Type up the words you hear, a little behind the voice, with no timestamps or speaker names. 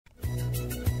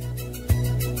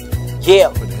Yeah.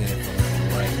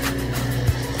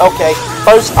 Okay,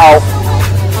 first off,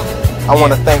 I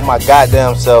want to thank my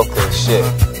goddamn self, cause shit,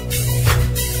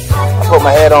 I put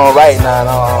my head on right now and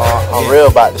I'm real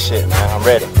about the shit, man. I'm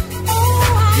ready.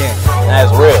 Yeah. And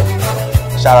that's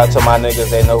real. Shout out to my niggas,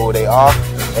 they know who they are,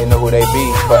 they know who they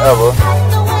be forever.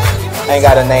 Ain't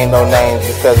gotta name no names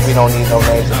because we don't need no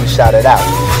names to be shouted out.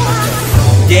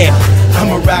 Yeah, I'm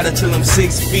a rider till I'm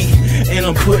 6 feet, and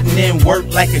I'm putting in work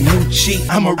like a new cheat.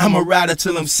 I'm a rider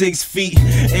till I'm 6 feet,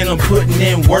 and I'm putting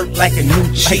in work like a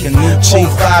new cheat.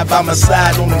 4-5 by my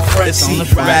side on the front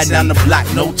seat, ride down the block,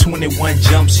 no 21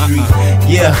 Jump Street.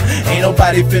 Yeah, ain't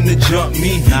nobody finna jump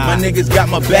me. My niggas got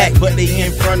my back, but they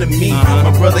in front of me.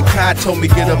 My brother Kai told me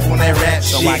get up on that rap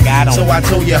shit, so I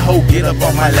told your hoe get up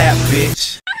on my lap,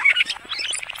 bitch.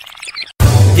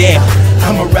 Yeah,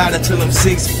 I'm a rider till I'm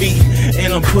 6 feet,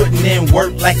 and I'm putting in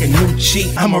work like a new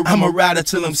cheat. I'm a rider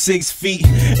till I'm 6 feet,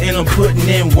 and I'm putting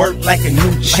in work like a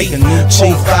new cheat.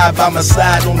 4-5 by my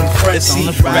side on the front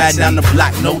seat, ride down the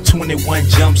block, no 21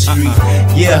 Jump Street.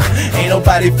 Yeah, ain't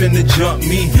nobody finna jump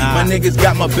me. My niggas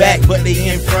got my back, but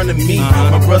they in front of me.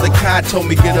 My brother Kai told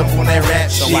me get up on that rap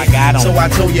shit, so I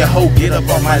told your hoe get up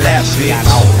on my lap, bitch.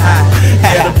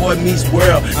 Yeah, the boy meets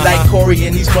world, like Corey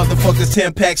and these motherfuckers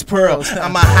 10 packs pearl.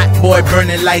 I'm a hot boy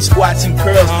burning like squats and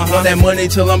curls. Want that money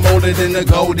till I'm older than the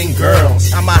Golden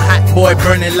Girls. I'm a hot boy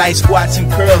burning like squats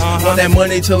and curls. Want that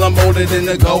money till I'm older than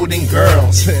the Golden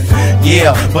Girls.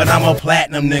 Yeah, but I'm a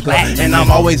platinum nigga, and I'm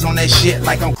always on that shit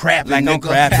like I'm crapping,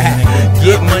 nigga.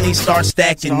 Get money, start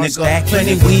stacking, nigga.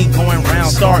 Plenty weed going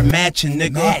round, start matching,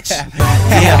 nigga.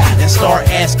 Yeah, and start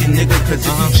asking, nigga, cause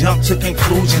if you jump to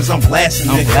conclusions, I'm blasting,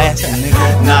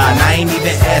 nigga. Nah, I ain't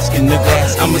even asking,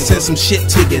 nigga. I'ma send some shit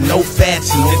to you, no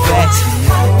fatsy, nigga.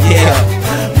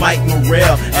 Yeah, Mike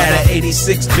Morrell at an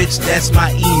 86, bitch, that's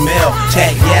my email.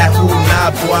 Chat Yahoo,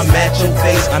 nah, boy, I'm at your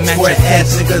face. Swear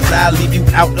ass niggas, I'll leave you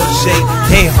out of shape.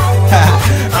 Damn,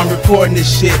 I'm recording this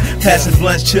shit, passing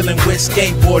blunts, chilling with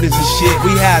skateboarders and shit.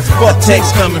 We have fuck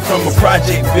text coming from a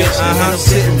project, bitch, and I'm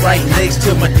sitting right next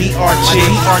to my DR chick.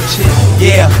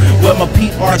 Yeah, well, my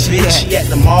PR bitch, she at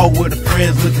the mall with her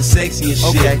friends looking sexy and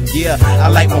shit. Yeah, I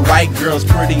like my white girls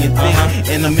pretty and thick,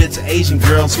 and I'm into Asian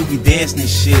girls who be dancing and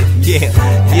shit.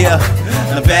 Yeah,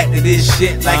 the back to this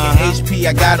shit like an HP,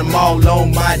 I got them all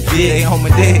on my dick. They on my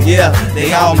dick. Yeah,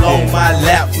 they all on my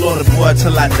lap. Florida boy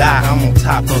till I die, I'm on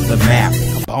top of the map.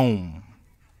 Boom.